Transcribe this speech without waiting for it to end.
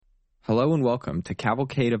Hello and welcome to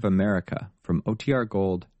Cavalcade of America from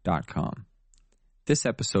OTRGold.com. This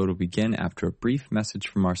episode will begin after a brief message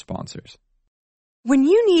from our sponsors. When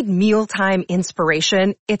you need mealtime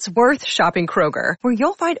inspiration, it's worth shopping Kroger, where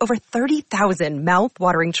you'll find over 30,000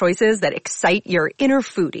 mouth-watering choices that excite your inner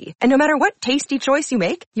foodie. And no matter what tasty choice you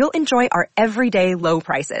make, you'll enjoy our everyday low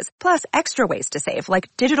prices, plus extra ways to save,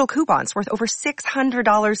 like digital coupons worth over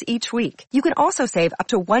 $600 each week. You can also save up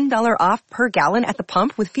to $1 off per gallon at the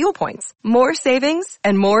pump with fuel points. More savings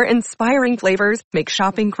and more inspiring flavors make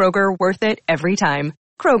shopping Kroger worth it every time.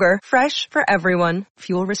 Kroger, fresh for everyone.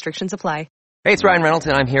 Fuel restrictions apply. Hey, it's Ryan Reynolds,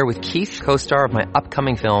 and I'm here with Keith, co-star of my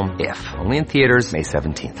upcoming film, If, only in theaters May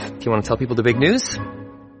 17th. Do you want to tell people the big news?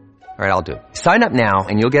 All right, I'll do it. Sign up now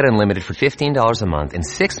and you'll get unlimited for $15 a month and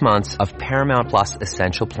 6 months of Paramount Plus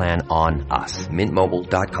Essential Plan on us.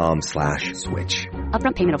 MintMobile.com/switch.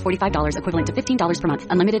 Upfront payment of $45 equivalent to $15 per month.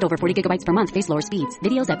 Unlimited over 40 gigabytes per month. Face lower speeds.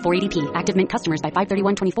 Videos at 480p. Active Mint customers by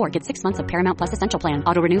 531.24 get 6 months of Paramount Plus Essential Plan.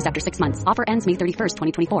 Auto renews after 6 months. Offer ends May 31st,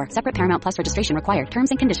 2024. Separate Paramount Plus registration required. Terms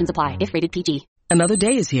and conditions apply if rated PG. Another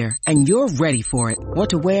day is here, and you're ready for it. What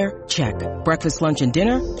to wear? Check. Breakfast, lunch, and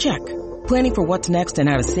dinner? Check. Planning for what's next and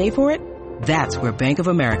how to save for it? That's where Bank of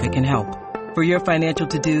America can help. For your financial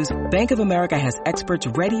to-dos, Bank of America has experts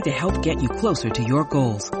ready to help get you closer to your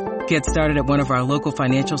goals. Get started at one of our local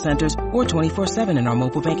financial centers or 24/7 in our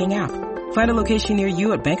mobile banking app. Find a location near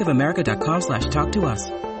you at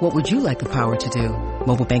bankofamerica.com/talktous. What would you like the power to do?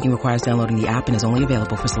 Mobile banking requires downloading the app and is only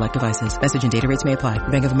available for select devices. Message and data rates may apply.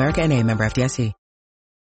 Bank of America N.A., member FDIC.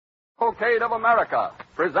 Cavalcade of America,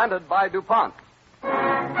 presented by DuPont.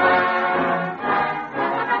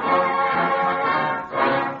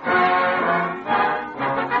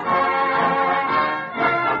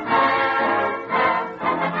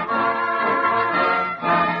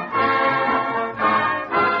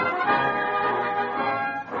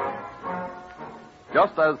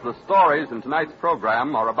 Just as the stories in tonight's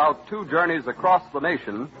program are about two journeys across the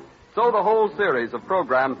nation, so the whole series of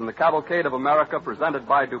programs in the Cavalcade of America presented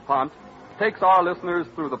by DuPont takes our listeners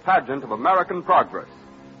through the pageant of American progress.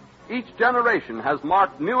 Each generation has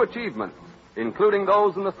marked new achievements, including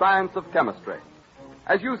those in the science of chemistry.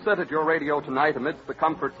 As you sit at your radio tonight amidst the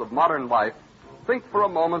comforts of modern life, think for a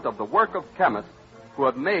moment of the work of chemists who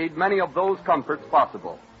have made many of those comforts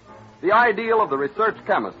possible. The ideal of the research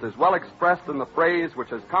chemist is well expressed in the phrase which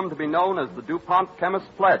has come to be known as the DuPont Chemist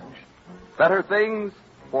Pledge. Better things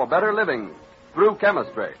for better living through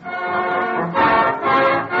chemistry.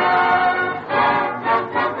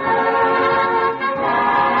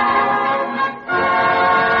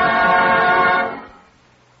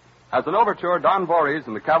 As an overture, Don Voorhees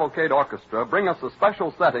and the Cavalcade Orchestra bring us a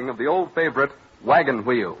special setting of the old favorite, Wagon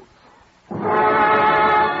Wheels.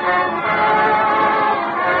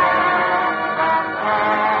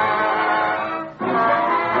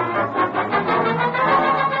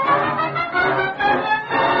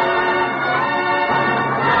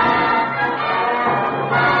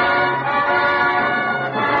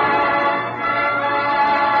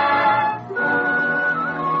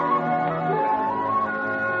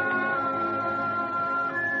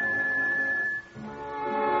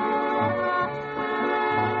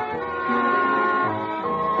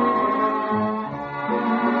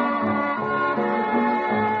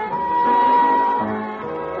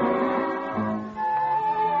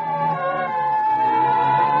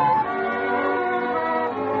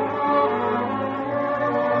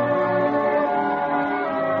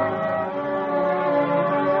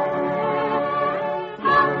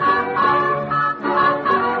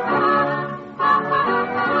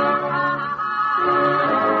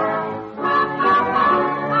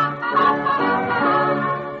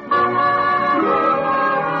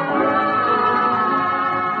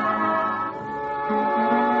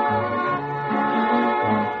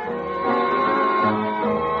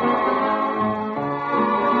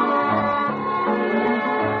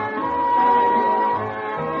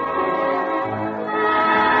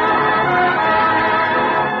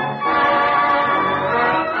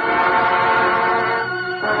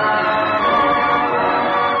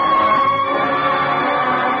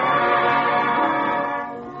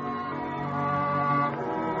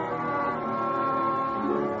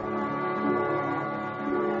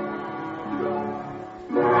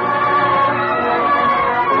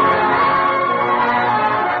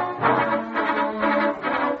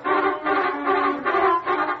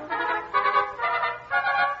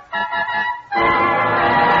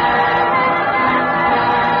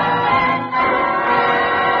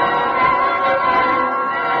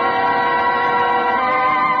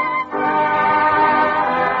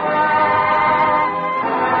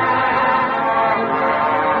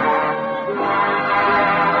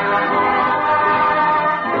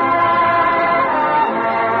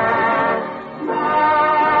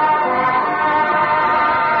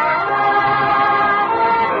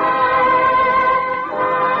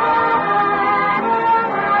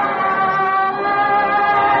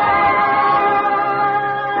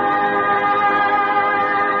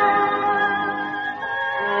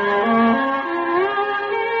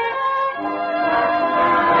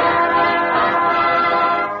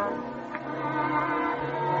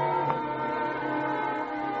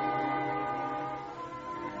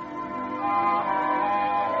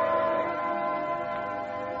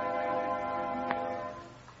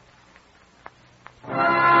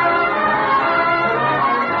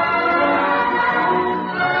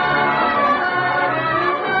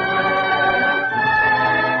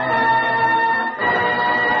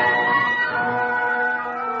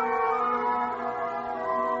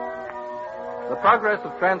 progress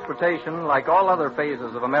of transportation, like all other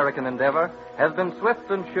phases of American endeavor, has been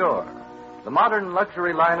swift and sure. The modern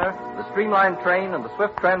luxury liner, the streamlined train, and the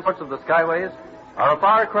swift transports of the skyways are a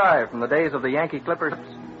far cry from the days of the Yankee clippers,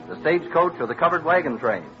 the stagecoach, or the covered wagon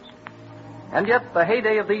trains. And yet the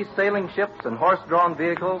heyday of these sailing ships and horse-drawn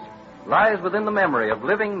vehicles lies within the memory of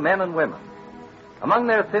living men and women. Among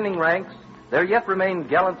their thinning ranks, there yet remain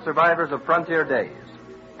gallant survivors of frontier days,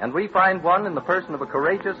 and we find one in the person of a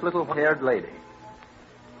courageous little haired lady.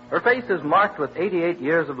 Her face is marked with 88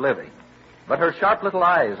 years of living, but her sharp little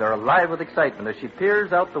eyes are alive with excitement as she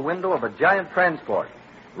peers out the window of a giant transport,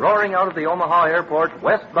 roaring out of the Omaha airport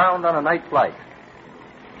westbound on a night flight.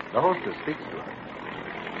 The hostess speaks to her.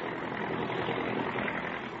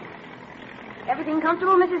 Everything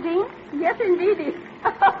comfortable, Mrs. Dean? Yes, indeedy.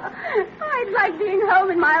 I'd like being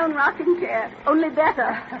home in my own rocking chair, only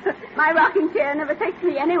better. My rocking chair never takes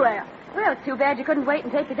me anywhere. Well, it's too bad you couldn't wait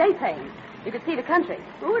and take the day train. You could see the country.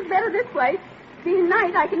 Oh, it's better this way. Being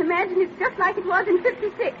night, I can imagine it's just like it was in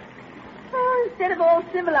 '56. Oh, instead of all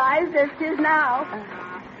civilized as it is now.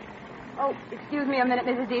 Oh, excuse me a minute,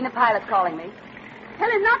 Mrs. Dean. The pilot's calling me. Tell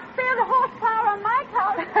him not to spare the horsepower on my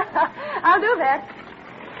car. I'll do that.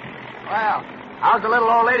 Well, how's the little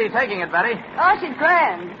old lady taking it, Betty? Oh, she's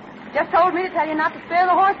grand. Just told me to tell you not to spare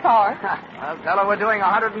the horsepower. I'll tell her we're doing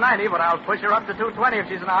 190, but I'll push her up to 220 if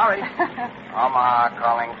she's in a hurry. Omaha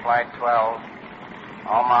calling Flight 12.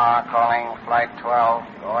 Omaha calling Flight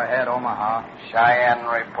 12. Go ahead, Omaha. Cheyenne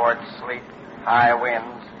reports sleet, high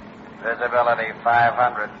winds, visibility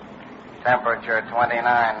 500, temperature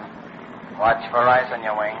 29. Watch for ice in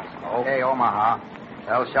your wings. Okay, Omaha.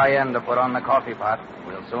 Tell Cheyenne to put on the coffee pot.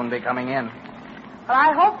 We'll soon be coming in. Well,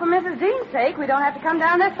 I hope for Mrs. Dean's sake we don't have to come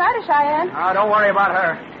down this side of Cheyenne. Oh, don't worry about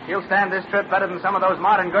her. She'll stand this trip better than some of those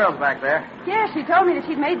modern girls back there. Yeah, she told me that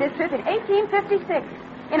she'd made this trip in 1856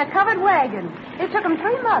 in a covered wagon. It took them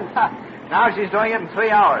 3 months. Now she's doing it in 3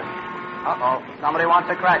 hours. Uh-oh. Somebody wants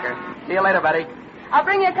a cracker. See you later, Betty. I'll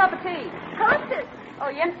bring you a cup of tea. Hostess, Oh,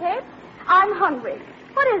 yes, Kate? I'm hungry.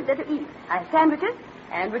 What is there to eat? Sandwiches.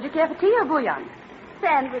 And would you care for tea or bouillon?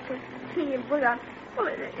 Sandwiches, tea, and bouillon. Well,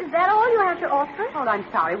 is that all you have to offer? Oh, I'm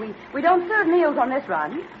sorry. We don't serve meals on this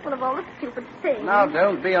run. Well, of all the stupid things. Now,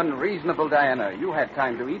 don't be unreasonable, Diana. You had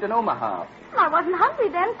time to eat in Omaha. I wasn't hungry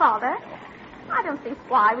then, Father. I don't think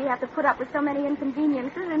why we have to put up with so many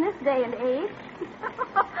inconveniences in this day and age.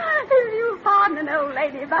 If you pardon an old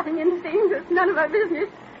lady butting into things that's none of her business,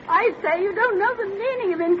 I'd say you don't know the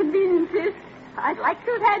meaning of inconveniences. I'd like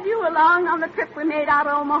to have had you along on the trip we made out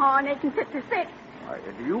of Omaha in 1856.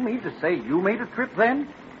 Do you mean to say you made a trip then?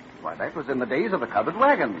 Why, that was in the days of the covered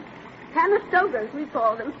wagons. Canastogas, we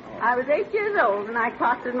called them. I was 8 years old when I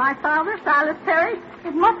crossed with my father, Silas Perry.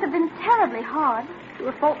 It must have been terribly hard. There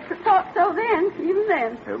were folks that thought so then, even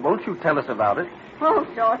then. Won't you tell us about it? Oh,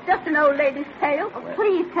 sure. It's just an old lady's tale. Oh,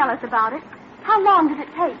 please tell us about it. How long did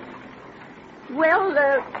it take? Well,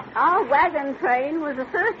 our wagon train was the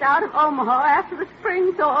first out of Omaha after the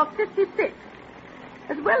spring thaw of '56.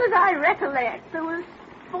 As well as I recollect, there was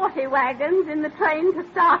 40 wagons in the train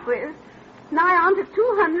to start with, nigh on to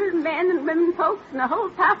 200 men and women folks and a whole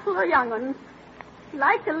passel of young ones.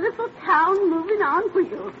 Like a little town moving on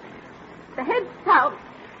wheels. The head scout,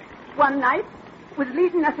 one night, was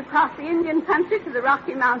leading us across the Indian country to the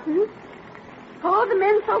Rocky Mountains. Pulled the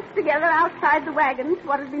men folks together outside the wagons,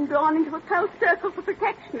 what had been drawn into a close circle for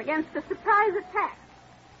protection against a surprise attack.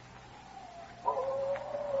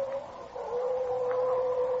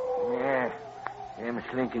 Yeah, them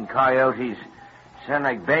slinking coyotes sound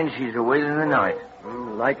like banshees are wailing the night.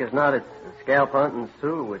 Like as not, it's scalp hunting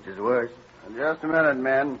Sioux, which is worse. Just a minute,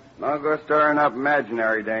 men. Don't go stirring up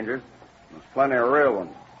imaginary dangers. There's plenty of real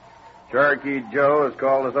ones. Cherokee Joe has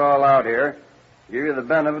called us all out here to give you the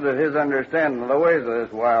benefit of his understanding of the ways of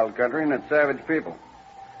this wild country and its savage people.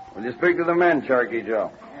 Will you speak to the men, Cherokee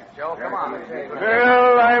Joe? Joe, come on.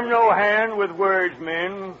 Well, I'm no hand with words,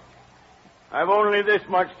 men. I've only this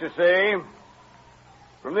much to say.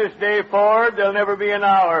 From this day forward, there'll never be an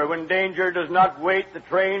hour when danger does not wait the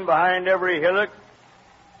train behind every hillock,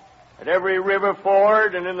 at every river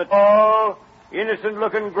ford, and in the tall,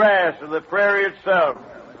 innocent-looking grass of the prairie itself.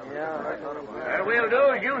 We'll do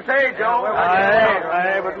as you say, Joe.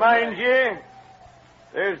 Aye, but mind ye,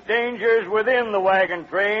 there's dangers within the wagon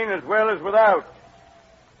train as well as without.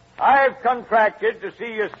 I've contracted to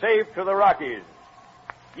see you safe to the Rockies.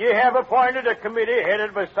 Ye have appointed a committee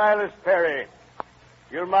headed by Silas Perry.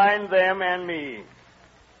 You'll mind them and me.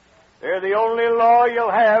 They're the only law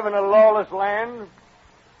you'll have in a lawless land,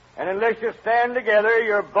 and unless you stand together,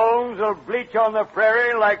 your bones will bleach on the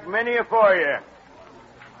prairie like many afore you.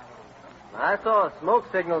 I saw smoke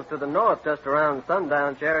signals to the north just around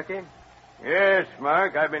sundown, Cherokee. Yes,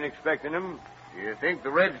 Mark, I've been expecting them. You think the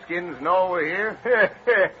Redskins know we're here?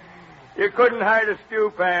 You couldn't hide a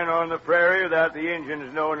stew pan on the prairie without the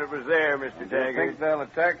Indians knowing it was there, Mr. Taggart. You think they'll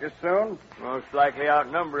attack us soon? Most likely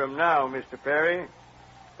outnumber them now, Mr. Perry.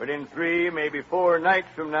 But in 3, maybe 4 nights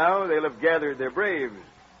from now, they'll have gathered their braves.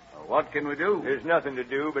 Well, what can we do? There's nothing to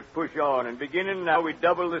do but push on. And beginning now, we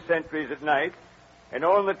double the sentries at night. And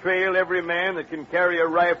on the trail, every man that can carry a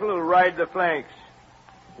rifle will ride the flanks.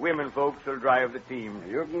 Women folks will drive the team.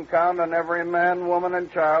 You can count on every man, woman, and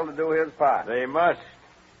child to do his part. They must.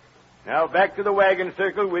 Now, back to the wagon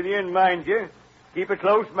circle with you, and mind you, keep a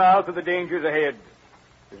close mouth of the dangers ahead.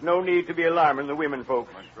 There's no need to be alarming the women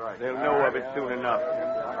folks. That's right. They'll know of it soon enough.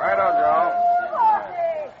 Right on, Joe.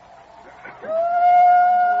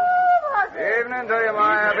 Evening to you,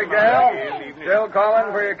 my Abigail. Still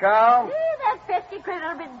calling for your cow? That pesky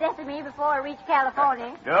critter will be death of me before I reach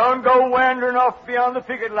California. Don't go wandering off beyond the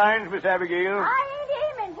picket lines, Miss Abigail. I ain't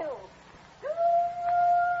aiming to.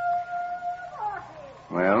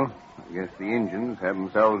 Well, I guess the Indians have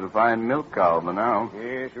themselves a fine milk cow by now.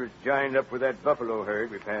 Yes, it was joined up with that buffalo herd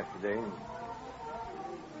we passed today.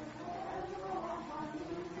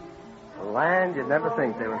 Land, you'd never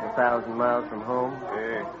think they was 1,000 miles from home.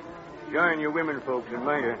 Join your women folks and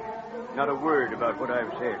mind you, not a word about what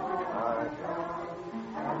I've said. All right.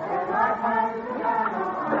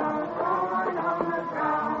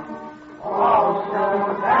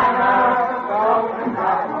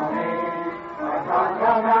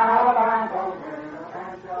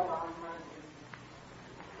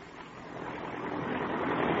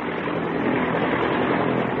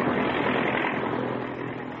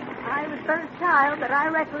 But I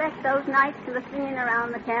recollect those nights of the singing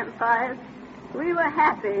around the campfires. We were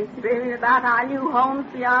happy, dreaming about our new homes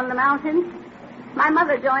beyond the mountains. My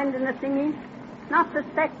mother joined in the singing, not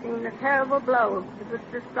suspecting the terrible blow that was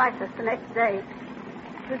to strike us the next day.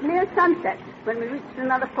 It was near sunset when we reached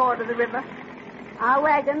another ford of the river. Our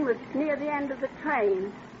wagon was near the end of the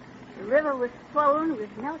train. The river was swollen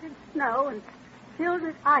with melted snow and filled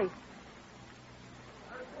with ice.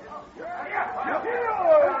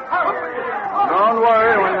 Don't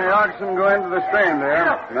worry when the oxen go into the stream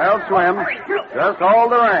there. They'll swim. Just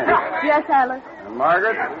hold the rein. Yes, Alice. And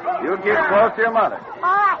Margaret, you keep close to your mother.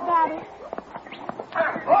 All right, Daddy.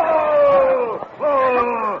 Oh!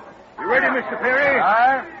 You ready, Mr. Perry?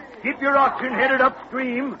 Aye. Keep your oxen headed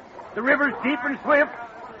upstream. The river's deep and swift.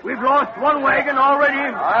 We've lost one wagon already.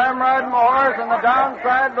 I'm riding my horse on the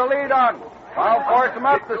downside the lead oxen. I'll force them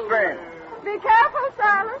up the stream. Be careful,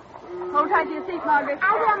 Silas. Hold tight to your seat, Margaret.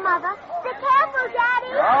 I will, Mother. Be careful, Daddy.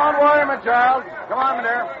 Don't worry, my child. Come on, my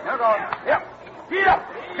dear. Here goes. Yep. Here.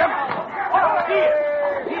 Come. Oh,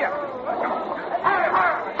 here. Here.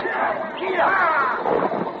 Here.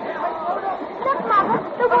 Look, Mother.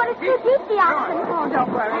 The water's too deep, the oxen. Oh, don't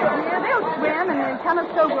worry, dear. They'll swim and then tell us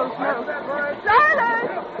so go slow.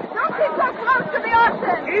 Silas! Don't keep so close to the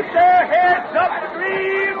oxen. Keep their heads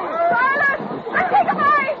upstream. Silas! I take a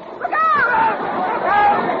bite. Look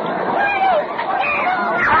out!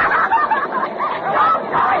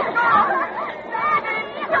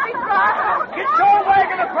 Get your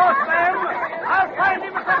wagon across, ma'am. I'll find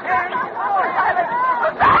him if I can.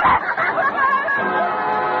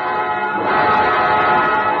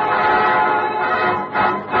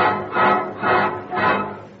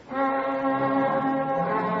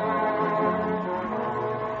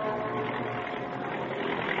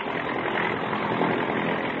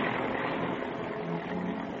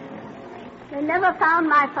 They never found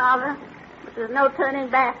my father, but there's no turning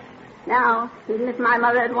back now, even if my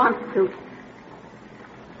mother had wanted to.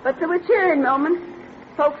 But there were cheering moments.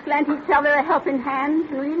 Folks lent each other a helping hand,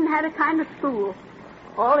 and we even had a kind of school.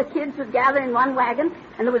 All the kids would gather in one wagon,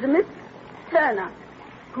 and there was a Miss Turner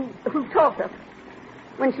who taught us.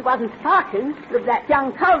 When she wasn't sparking with that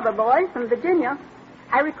young Culver boy from Virginia,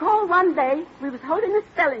 I recall one day we was holding a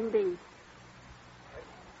spelling bee.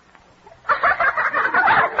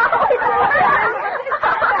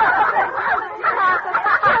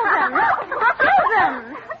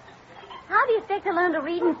 Children! How do you expect to learn to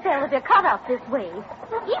read and spell if you're cut up this way?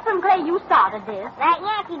 Ephraim Clay, you started this. That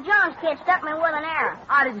Yankee Jones kid stuck me with an arrow.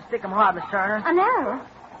 I didn't stick him hard, Miss Turner. An arrow?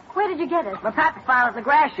 Where did you get it? My papa found it in the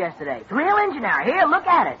grass yesterday. It's a real engine arrow. Here, look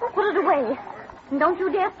at it. Put it away. And don't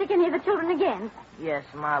you dare stick any of the children again. Yes,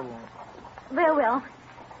 I won't. Very well.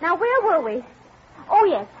 Now, where were we? Oh,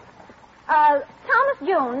 yes. Thomas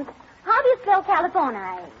Jones. How do you spell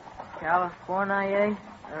California? California,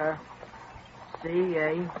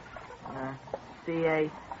 C-A,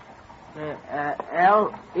 C-A,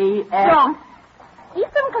 L-E-S. Wrong.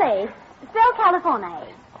 Ephraim Clay. spell California?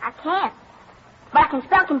 I can't. But I can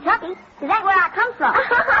spell Kentucky, because that's where I come from. I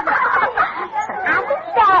can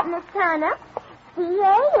spell it, Miss Turner.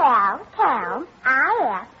 C-A-L, Cal,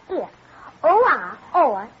 I-F, if.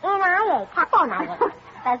 O-R-O-N-I-A, California.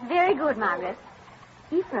 That's very good, Margaret.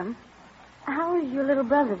 Ephraim, how is your little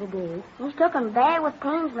brother today? He's taken bad with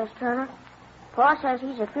pains, Miss Turner. Pa says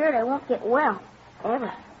he's afraid I won't get well,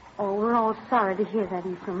 ever. Oh, we're all sorry to hear that,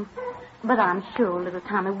 Ephraim. But I'm sure little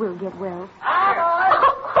Tommy will get well.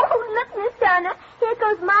 Oh, look, Miss Turner. Here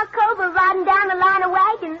goes Ma Cobra riding down the line of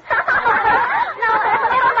wagons. No,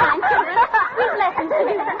 never mind, children. We've lessons to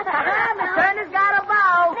do. Miss Turner's got a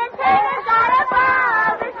bow. Miss Turner's got a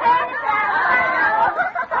bow. Miss Turner's got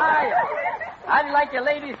a bow. How do you like your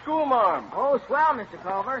lady schoolmarm? Oh, swell, Mr.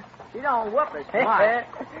 Culver. She don't whoop us. Why?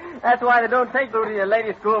 That's why they don't take you to your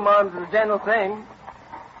lady schoolmarms as a general thing.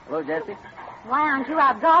 Hello, Jesse. Why aren't you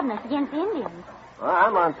out guarding us against the Indians? Well,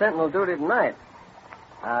 I'm on sentinel duty tonight.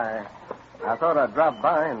 I thought I'd drop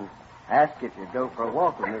by and ask if you'd go for a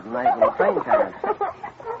walk with me tonight when the train comes.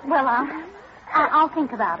 Well, I'll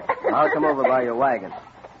think about it. I'll come over by your wagon.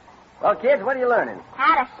 Well, kids, what are you learning?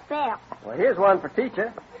 How to spell. Well, here's one for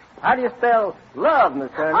teacher. How do you spell love,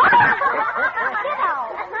 Miss Turner?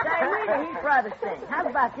 Say, he'd rather sing. How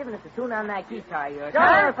about giving us a tune on that guitar of yours?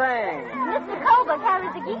 Sure thing. Mr. Cobra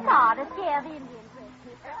carries the guitar to scare the Indians.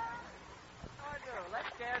 Let's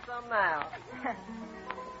scare some now.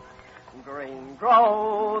 Green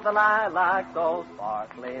grow the lilacs all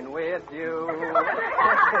sparkling with dew.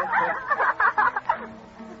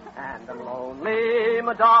 And the lonely,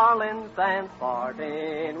 my darling, stands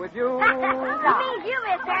parting with you. It means you,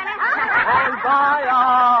 Miss Turner. And by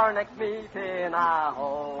our next meeting, I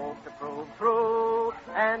hope to prove true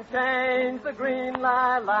and change the green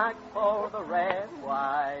lilac for the red,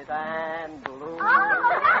 white, and blue.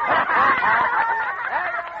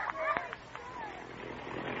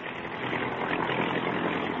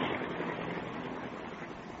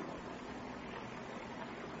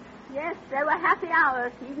 Yes, there were happy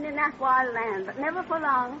hours even in that wild land, but never for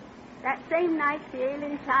long. That same night, the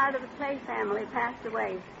alien child of the Clay family passed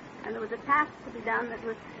away, and there was a task to be done that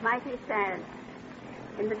was mighty sad.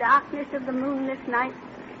 In the darkness of the moonless night,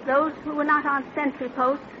 those who were not on sentry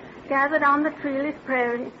post gathered on the treeless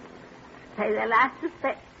prairie to pay their last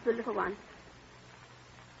respects to the little one.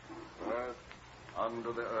 Earth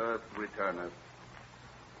unto the earth returneth.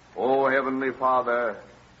 O Heavenly Father,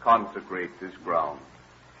 consecrate this ground.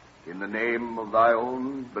 In the name of thy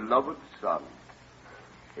own beloved Son.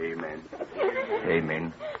 Amen.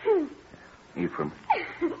 Amen. Ephraim,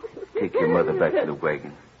 take your mother back to the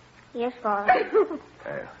wagon. Yes, Father.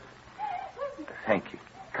 Thank you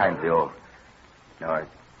kindly all. Now,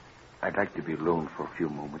 I'd like to be alone for a few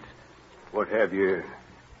moments. What have you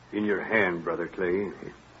in your hand, Brother Clay?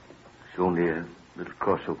 It's only a little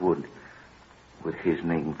cross of wood with his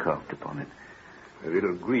name carved upon it.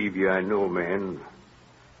 It'll grieve you, I know, man.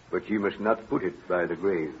 But you must not put it by the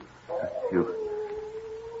grave.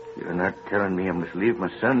 You're not telling me I must leave my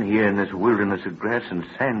son here in this wilderness of grass and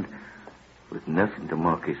sand with nothing to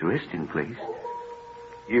mark his resting place?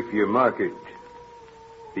 If you mark it,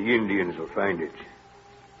 the Indians will find it.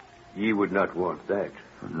 Ye would not want that.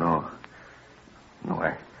 No,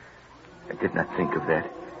 I did not think of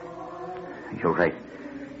that. You're right.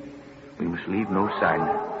 We must leave no sign,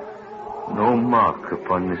 no mark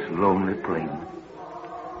upon this lonely plain.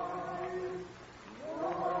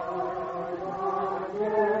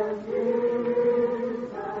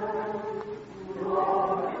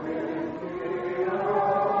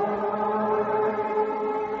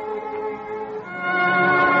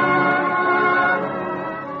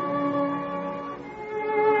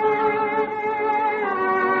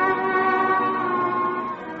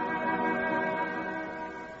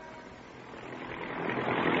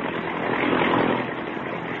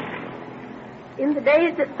 In the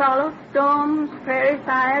days that followed, storms, prairie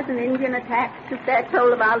fires, and Indian attacks took their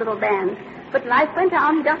toll of our little band. But life went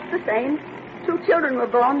on just the same. 2 children were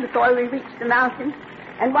born before we reached the mountains.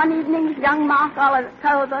 And one evening, young Mark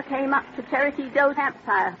Oliver came up to Cherokee Joe's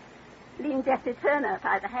campfire, leading Jesse Turner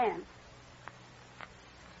by the hand.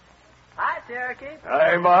 Hi, Cherokee.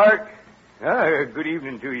 Hi, Mark. Good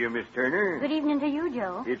evening to you, Miss Turner. Good evening to you,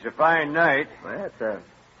 Joe. It's a fine night. Well, it's a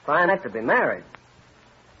fine night to be married.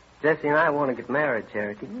 Jesse and I want to get married,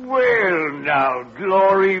 Cherokee. Well, now,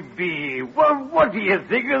 glory be. Well, what do you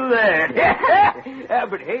think of that?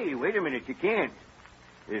 But hey, wait a minute, you can't.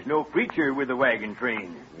 There's no preacher with the wagon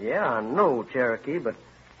train. Yeah, I know, Cherokee, but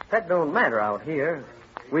that don't matter out here.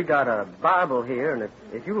 We got a Bible here, and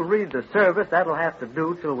if you'll read the service, that'll have to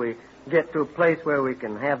do till we get to a place where we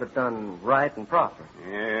can have it done right and proper.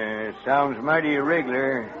 Yeah, sounds mighty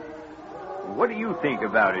irregular. What do you think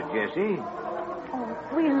about it, Jessie? Oh,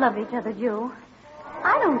 we love each other, Joe.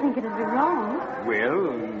 I don't think it'd be wrong.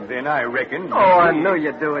 Well, then I reckon... Oh, I know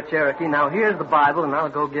you'd do it, Cherokee. Now, here's the Bible, and I'll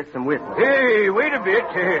go get some witnesses. Hey, wait a bit.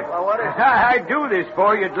 I'd do this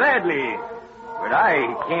for you gladly, but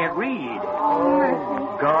I can't read.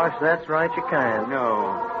 Oh, gosh, that's right, you can.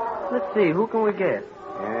 No. Let's see, who can we get?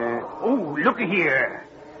 Looky here.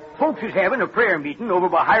 Folks is having a prayer meeting over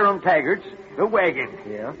by Hiram Taggart's, the wagon.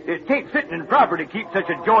 Yeah? It takes fitting and proper to keep such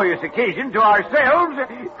a joyous occasion to ourselves.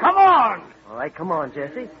 Come on! All right, come on,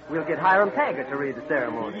 Jesse. We'll get Hiram Taggart to read the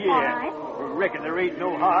ceremony. Yeah. All right. Reckon there ain't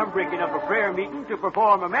no harm breaking up a prayer meeting to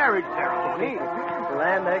perform a marriage ceremony.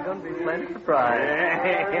 Land, they're going to be plenty surprised.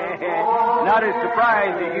 Not as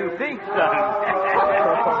surprised as you think, son.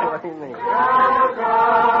 What do you mean?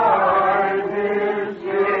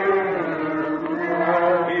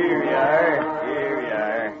 Here we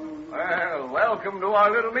are. Well, welcome to our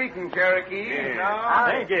little meeting, Cherokee.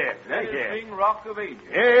 Thank you. Sing Rock of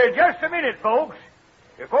Ages. Just a minute, folks.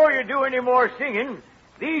 Before you do any more singing,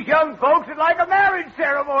 these young folks would like a marriage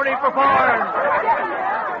ceremony performed.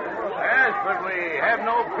 Yes, but we have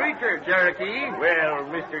no preacher, Cherokee. Well,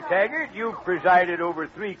 Mr. Taggart, you've presided over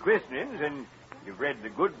 3 christenings, and you've read the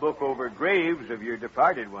good book over graves of your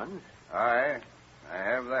departed ones. I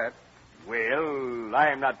have that. Well, I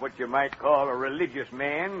am not what you might call a religious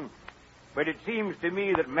man, but it seems to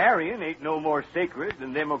me that marrying ain't no more sacred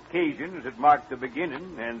than them occasions that mark the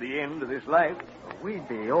beginning and the end of this life. We'd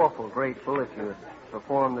be awful grateful if you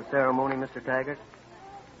performed the ceremony, Mr. Taggart.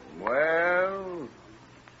 Well,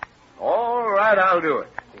 all right, I'll do it.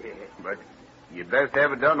 But you'd best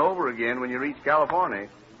have it done over again when you reach California.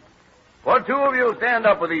 What 2 of you stand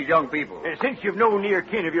up with these young people? Since you've no near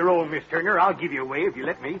kin of your own, Miss Turner, I'll give you away if you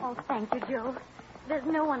let me. Oh, thank you, Joe. There's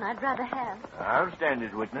no one I'd rather have. I'll stand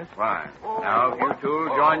as witness. Fine. Now, if you 2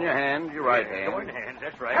 join your hands, your right hand. Join hands,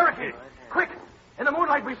 that's right. Cherokee, quick! In the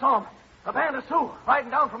moonlight we saw him. A band of Sioux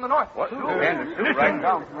riding down from the north. What? Sioux? Band of Sioux Listen. riding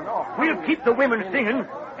down from the north. We'll keep the women singing,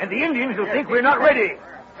 and the Indians will think we're not ready.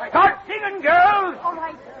 Start singing, girls! All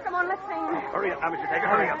right. Come on, let's sing. Hurry up now, Mr. Taggart,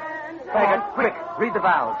 hurry up. Taggart, quick, read the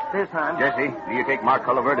vows. This time. Jesse, do you take Mark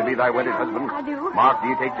Culliver to be thy wedded husband? I do. Mark, do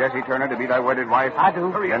you take Jessie Turner to be thy wedded wife? I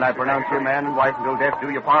do. Then I pronounce you man and wife until death do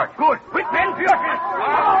you part. Good. Quick, men, to your fist.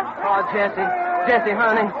 Oh, Jesse. Jesse,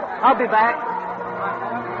 honey. I'll be back.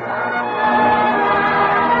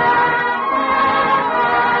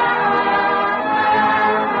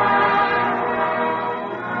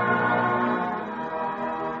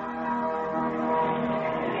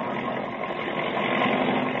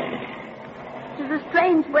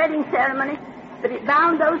 Wedding ceremony, but it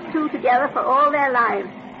bound those 2 together for all their lives.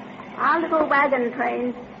 Our little wagon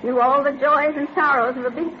train knew all the joys and sorrows of a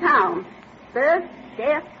big town. Birth,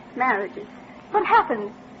 death, marriages. What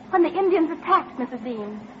happened when the Indians attacked, Mrs.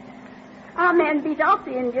 Dean? Our men beat off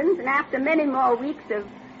the Indians, and after many more weeks of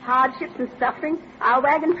hardships and suffering, our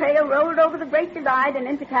wagon trail rolled over the Great Divide and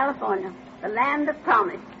into California, the land of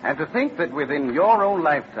promise. And to think that within your own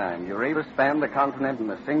lifetime you're able to span the continent in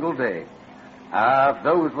a single day.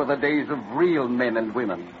 Those were the days of real men and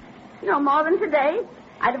women. No more than today.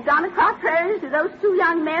 I'd have gone across prairies with those 2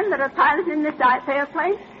 young men that are piloting this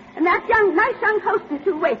airplane, and that nice young hostess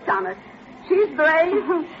who waits on us. She's brave.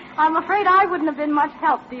 I'm afraid I wouldn't have been much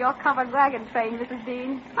help to your covered wagon train, Mrs.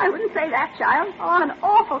 Dean. I wouldn't say that, child. Oh, I'm an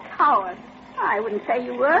awful coward. I wouldn't say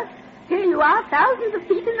you were. Here you are, thousands of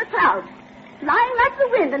feet in the clouds, flying like the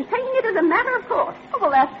wind and taking it as a matter of course. Oh,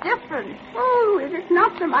 well, that's different. Oh, it is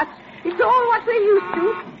not so much. It's all what we're used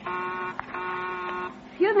to.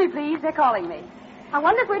 Excuse me, please. They're calling me. I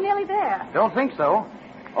wonder if we're nearly there. Don't think so.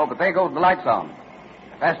 Oh, but there goes the lights on.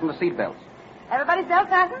 Fasten the seatbelts. Everybody's belt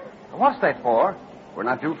fastened? What's that for? We're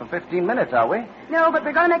not due for 15 minutes, are we? No, but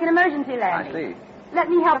we're going to make an emergency landing. I see. Let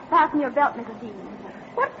me help fasten your belt, Mrs. Dean.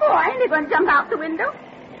 What for? I ain't going to jump out the window.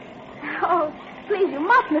 Oh, please, you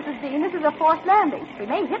must, Mrs. Dean. This is a forced landing. We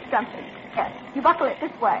may hit something. Yes, you buckle it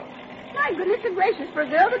this way. My goodness gracious, for a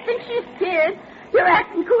girl that thinks she's scared, you're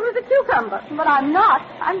acting cool as a cucumber. But I'm not.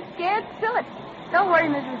 I'm scared silly. Don't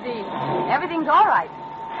worry, Mrs. Dean. Everything's all right.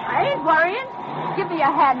 I ain't worrying. Give me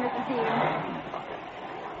a hand, Mrs. Dean.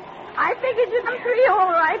 I figured you'd come through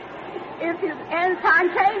all right if you end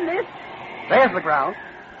time came, miss. There's the ground.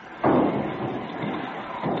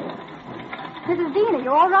 Mrs. Dean, are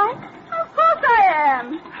you all right? Of course I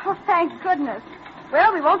am. Oh, thank goodness.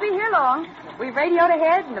 Well, we won't be here long. We've radioed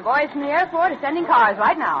ahead, and the boys from the airport are sending cars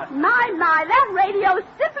right now. My, that radio is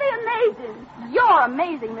simply amazing. You're You're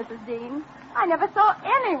amazing, Mrs. Dean. I never saw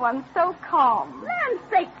anyone so calm. Land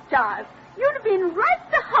sakes, Charles. You'd have been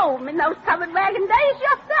right to home in those covered wagon days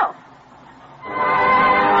yourself.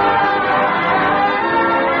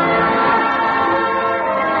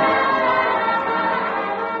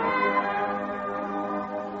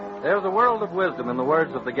 There's a world of wisdom in the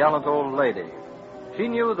words of the gallant old lady. She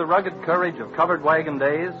knew the rugged courage of covered wagon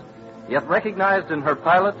days, yet recognized in her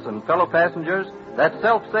pilots and fellow passengers that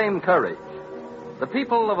self-same courage. The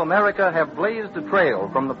people of America have blazed a trail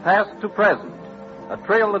from the past to present, a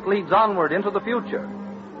trail that leads onward into the future.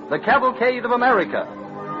 The Cavalcade of America.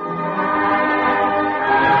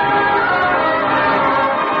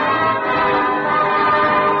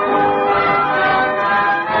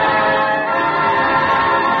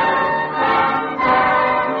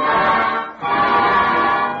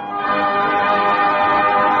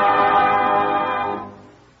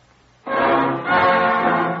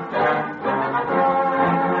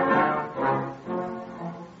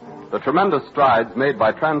 The tremendous strides made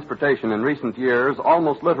by transportation in recent years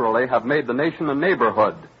almost literally have made the nation a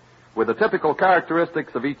neighborhood, with the typical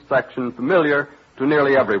characteristics of each section familiar to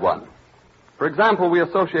nearly everyone. For example, we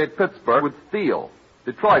associate Pittsburgh with steel,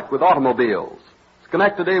 Detroit with automobiles,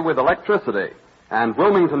 Schenectady with electricity, and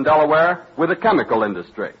Wilmington, Delaware with the chemical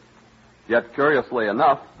industry. Yet, curiously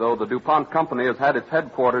enough, though the DuPont Company has had its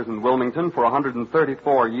headquarters in Wilmington for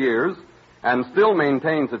 134 years, and still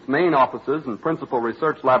maintains its main offices and principal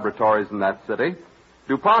research laboratories in that city,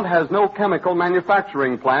 DuPont has no chemical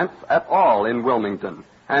manufacturing plants at all in Wilmington,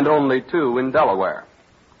 and only 2 in Delaware.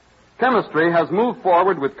 Chemistry has moved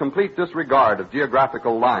forward with complete disregard of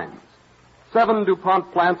geographical lines. 7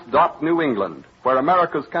 DuPont plants dot New England, where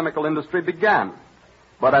America's chemical industry began.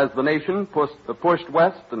 But as the nation pushed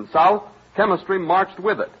west and south, chemistry marched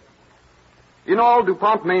with it. In all,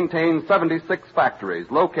 DuPont maintains 76 factories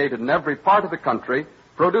located in every part of the country,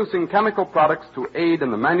 producing chemical products to aid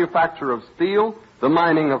in the manufacture of steel, the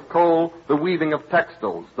mining of coal, the weaving of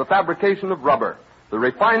textiles, the fabrication of rubber, the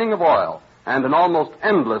refining of oil, and an almost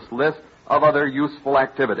endless list of other useful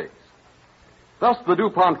activities. Thus, the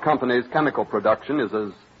DuPont Company's chemical production is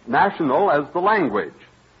as national as the language.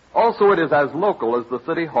 Also, it is as local as the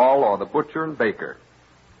city hall or the butcher and baker.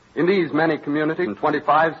 In these many communities in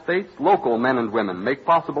 25 states, local men and women make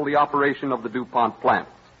possible the operation of the DuPont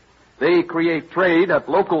plants. They create trade at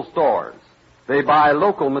local stores. They buy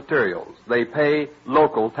local materials. They pay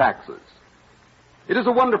local taxes. It is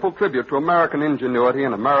a wonderful tribute to American ingenuity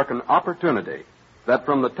and American opportunity that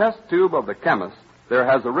from the test tube of the chemist there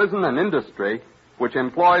has arisen an industry which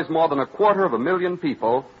employs more than 250,000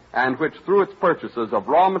 people and which through its purchases of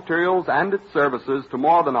raw materials and its services to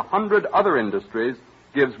more than 100 other industries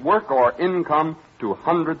gives work or income to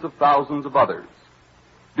hundreds of thousands of others.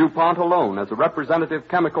 DuPont alone, as a representative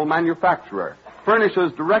chemical manufacturer,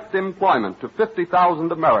 furnishes direct employment to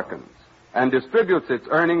 50,000 Americans and distributes its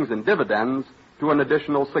earnings in dividends to an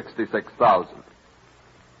additional 66,000.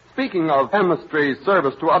 Speaking of chemistry's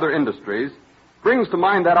service to other industries, brings to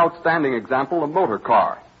mind that outstanding example, a motor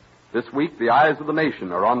car. This week, the eyes of the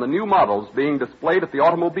nation are on the new models being displayed at the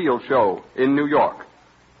automobile show in New York.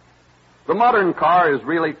 The modern car is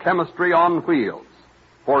really chemistry on wheels.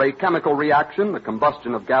 For a chemical reaction, the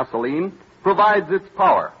combustion of gasoline provides its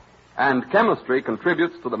power, and chemistry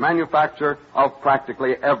contributes to the manufacture of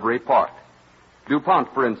practically every part.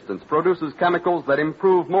 DuPont, for instance, produces chemicals that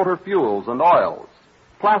improve motor fuels and oils,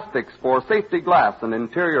 plastics for safety glass and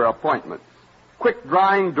interior appointments,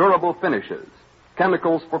 quick-drying, durable finishes,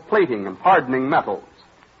 chemicals for plating and hardening metals,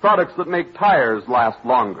 products that make tires last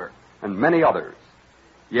longer, and many others.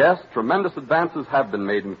 Yes, tremendous advances have been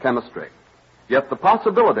made in chemistry, yet the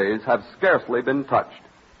possibilities have scarcely been touched.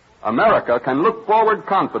 America can look forward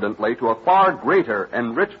confidently to a far greater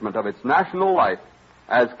enrichment of its national life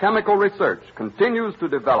as chemical research continues to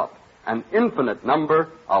develop an infinite number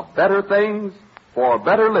of better things for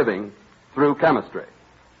better living through chemistry.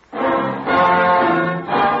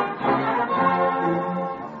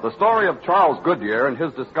 The story of Charles Goodyear and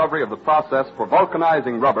his discovery of the process for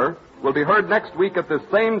vulcanizing rubber will be heard next week at this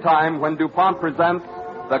same time when DuPont presents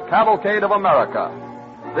The Cavalcade of America.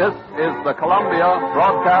 This is the Columbia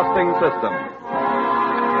Broadcasting System.